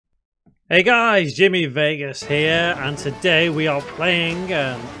Hey guys, Jimmy Vegas here, and today we are playing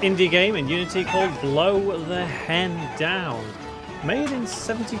an indie game in Unity called Blow the Hen Down. Made in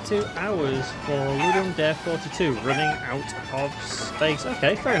 72 hours for Ludum Dare 42, running out of space.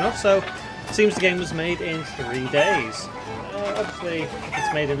 Okay, fair enough. So, it seems the game was made in 3 days. Obviously, if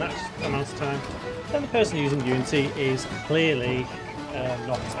it's made in that amount of time, then the person using Unity is clearly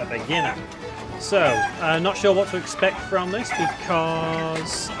not a beginner. So, not sure what to expect from this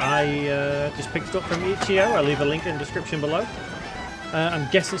because I just picked it up from Itch.io. I'll leave a link in the description below. I'm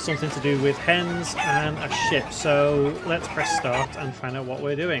guessing something to do with hens and a ship. So let's press start and find out what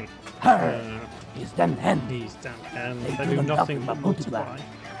we're doing. These damn hens. These damn hens. They do nothing but multiply.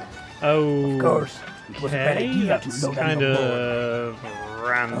 Of course, it was a bad Okay, idea to that's load them kind on board. of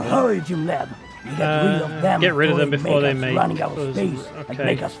random. Hurry, Jim Lab. We Get rid of them before they make running out of us space and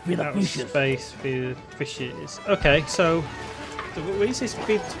make us feed the out of fishes. space feed fishes. Okay, so when you say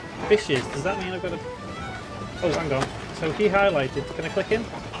feed fishes, does that mean I've got to? Oh, hang on. So he highlighted. Can I click him?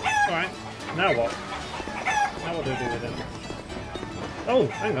 All right. Now what? Now what do I do with him? Oh,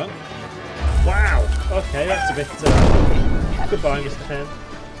 hang on. Wow. Okay, that's a bit. Goodbye, Mr. Hen.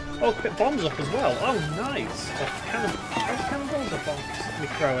 Oh, put bombs up as well. Oh, nice. Cannonballs are bombs. Let me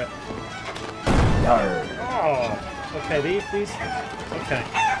throw it. Oh, okay, these, okay.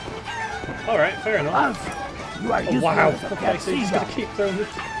 Alright, fair enough. Oh, wow, okay, so you're just going to keep throwing the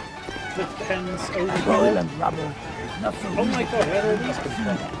hens over. Oh my god, where are all these come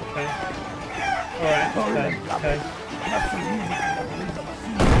from? Okay. Alright, okay.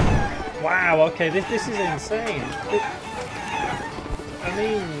 Wow, okay, this is insane. I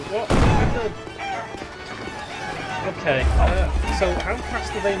mean, what? Okay, so how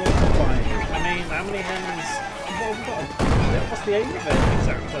fast are they multiplying? I mean, how many hens? What have we got? What's the aim of it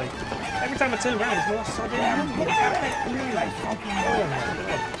exactly? Every time I turn around, there's more sodding hens. Oh my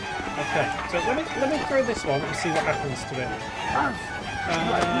god. Okay, so let me throw this one and see what happens to it.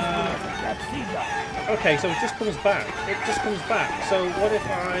 Okay, so it just comes back. It just comes back. So what if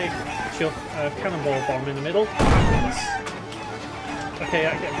I chuck a cannonball bomb in the middle? What happens? Okay,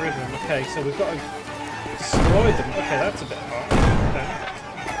 I get rid of them. Okay, so we've got to destroy them. Okay, that's a bit hard. Okay.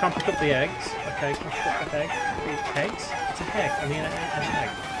 Can't pick up the eggs. Okay, can't pick up the egg. The eggs? It's an egg. I mean, an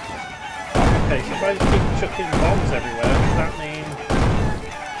egg. Okay, so if I keep chucking bombs everywhere, does that mean...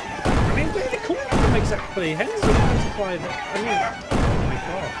 I mean, where are they coming from exactly? Hens are multiplied. I mean, oh my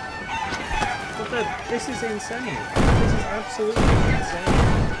god. But this is insane. This is absolutely insane.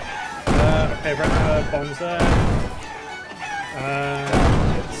 Okay, bombs there.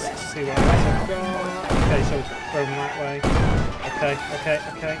 Let's see what else I've got. Okay, so throw them that way. Okay.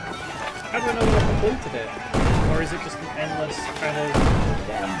 How do I know when I've completed it? Or is it just an endless kind of...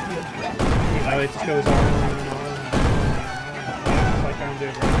 You know, it just goes on and on. Like I'm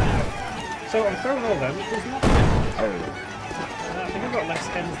doing right now. So I'm throwing all them, it does nothing. I think I've got less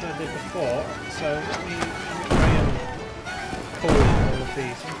hens than I did before, so let me try and pull all of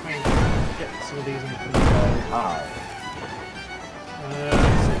these. Let me try and get some of these under control.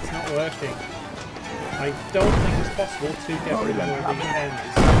 So it's not working. I don't think it's possible to get rid of all these hens.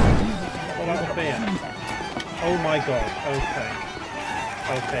 Well, that would be it. Oh my god, okay.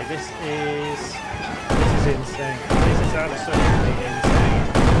 Okay, this is insane. This is absolutely insane.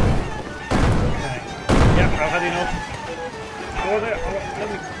 Okay. Yeah, I've had enough.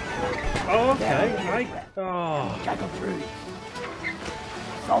 Let me...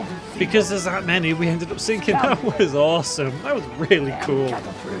 Because there's that many, we ended up sinking. That was awesome. That was really cool.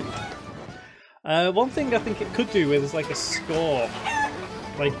 One thing I think it could do with is like a score,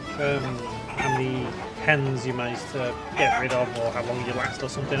 like how many hens you managed to get rid of or how long you last or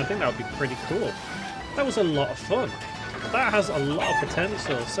something. I think that would be pretty cool. That was a lot of fun. That has a lot of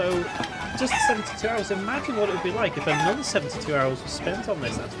potential. So just 72 hours, imagine what it would be like if another 72 hours was spent on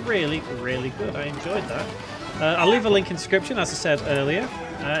this. That's really, really good. I enjoyed that. I'll leave a link in the description, as I said earlier.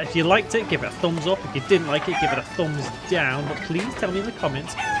 If you liked it, give it a thumbs up. If you didn't like it, give it a thumbs down. But please tell me in the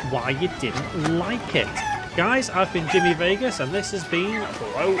comments why you didn't like it. Guys, I've been Jimmy Vegas, and this has been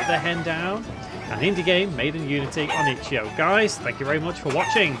Blow the Hen Down, an indie game made in Unity on Itch.io. Guys, thank you very much for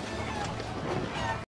watching.